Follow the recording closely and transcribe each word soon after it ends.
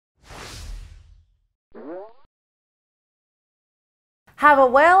Have a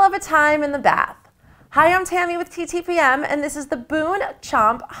whale of a time in the bath. Hi, I'm Tammy with TTPM, and this is the Boon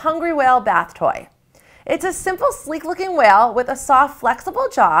Chomp Hungry Whale Bath Toy. It's a simple, sleek-looking whale with a soft, flexible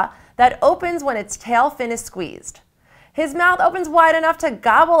jaw that opens when its tail fin is squeezed. His mouth opens wide enough to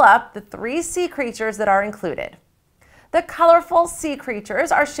gobble up the 3 sea creatures that are included. The colorful sea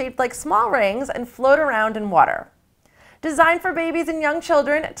creatures are shaped like small rings and float around in water. Designed for babies and young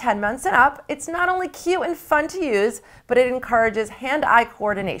children 10 months and up, it's not only cute and fun to use, but it encourages hand-eye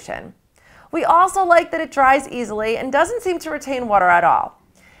coordination. We also like that it dries easily and doesn't seem to retain water at all.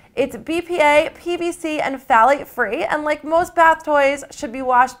 It's BPA, PVC, and phthalate free, and like most bath toys, should be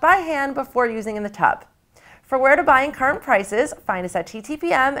washed by hand before using in the tub. For where to buy and current prices, find us at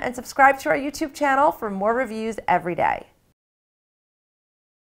TTPM and subscribe to our YouTube channel for more reviews every day.